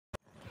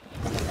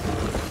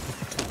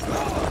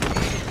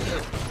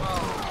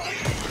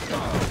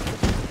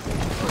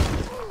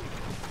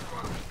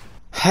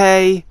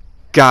Hey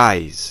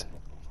guys,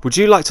 would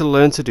you like to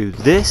learn to do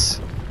this?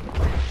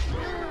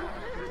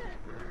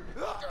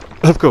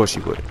 Of course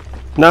you would.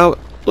 Now,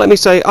 let me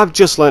say I've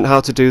just learned how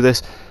to do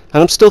this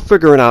and I'm still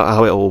figuring out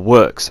how it all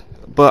works,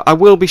 but I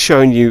will be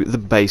showing you the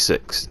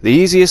basics, the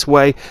easiest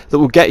way that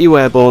will get you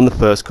airborne the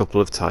first couple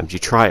of times you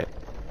try it.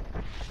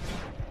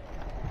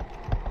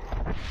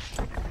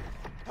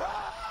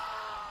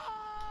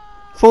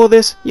 For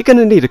this, you're going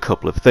to need a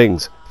couple of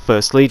things.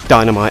 Firstly,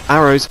 dynamite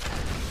arrows.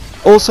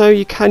 Also,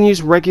 you can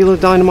use regular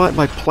dynamite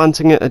by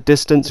planting it at a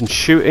distance and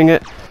shooting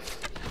it,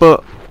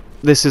 but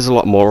this is a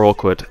lot more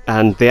awkward,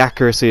 and the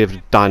accuracy of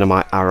a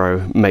dynamite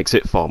arrow makes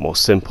it far more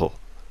simple.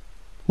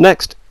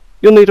 Next,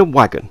 you'll need a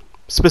wagon,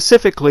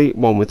 specifically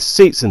one with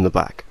seats in the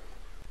back.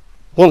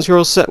 Once you're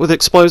all set with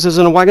explosives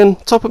and a wagon,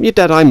 top up your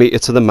Deadeye meter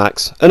to the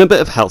max, and a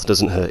bit of health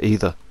doesn't hurt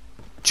either.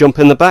 Jump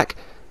in the back,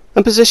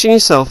 and position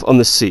yourself on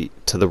the seat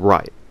to the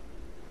right.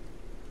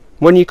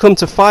 When you come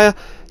to fire,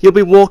 you'll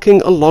be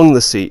walking along the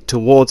seat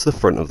towards the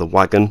front of the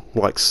wagon,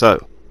 like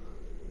so.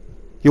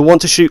 You'll want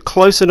to shoot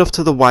close enough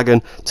to the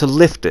wagon to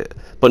lift it,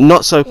 but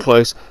not so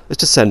close as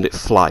to send it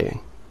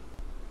flying.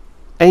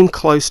 Aim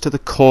close to the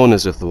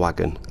corners of the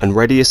wagon and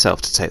ready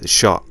yourself to take the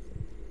shot.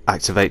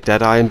 Activate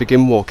Deadeye and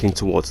begin walking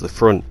towards the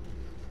front.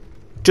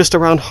 Just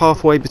around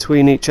halfway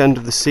between each end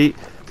of the seat,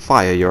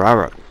 fire your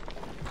arrow.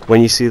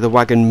 When you see the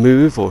wagon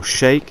move or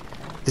shake,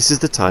 this is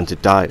the time to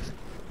dive.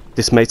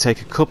 This may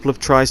take a couple of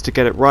tries to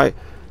get it right,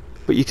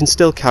 but you can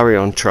still carry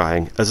on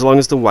trying as long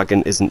as the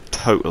wagon isn't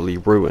totally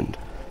ruined.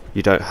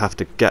 You don't have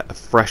to get a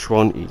fresh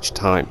one each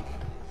time.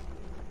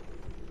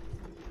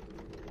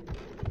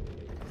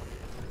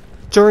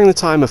 During the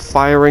time of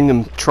firing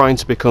and trying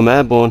to become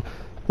airborne,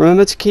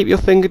 remember to keep your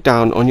finger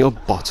down on your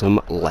bottom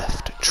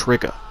left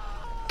trigger.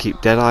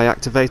 Keep Deadeye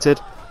activated,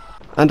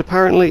 and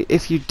apparently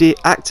if you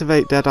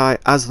deactivate Deadeye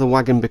as the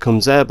wagon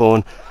becomes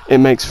airborne, it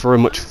makes for a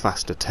much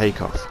faster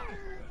takeoff.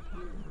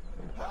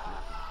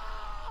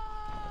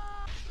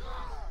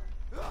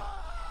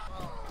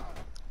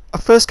 I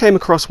first came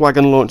across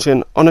wagon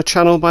launching on a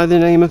channel by the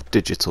name of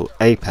Digital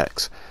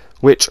Apex,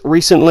 which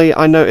recently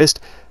I noticed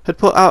had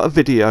put out a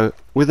video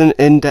with an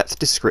in-depth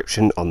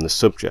description on the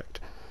subject.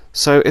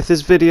 So if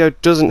this video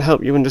doesn't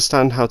help you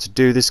understand how to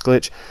do this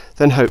glitch,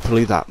 then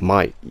hopefully that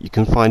might. You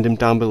can find him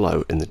down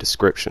below in the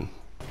description.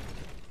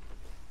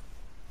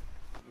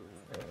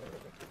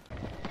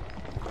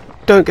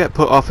 Don't get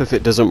put off if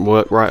it doesn't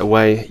work right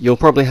away. You'll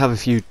probably have a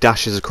few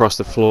dashes across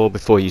the floor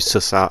before you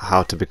suss out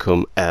how to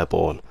become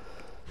airborne.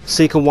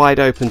 Seek a wide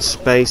open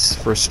space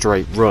for a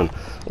straight run.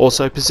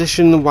 Also,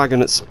 position the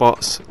wagon at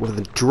spots with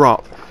a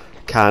drop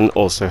can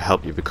also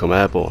help you become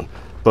airborne,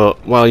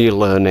 but while you're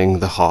learning,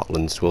 the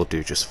Heartlands will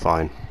do just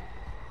fine.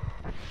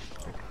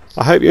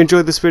 I hope you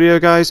enjoyed this video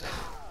guys.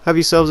 Have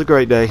yourselves a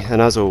great day, and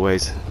as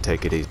always,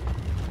 take it easy.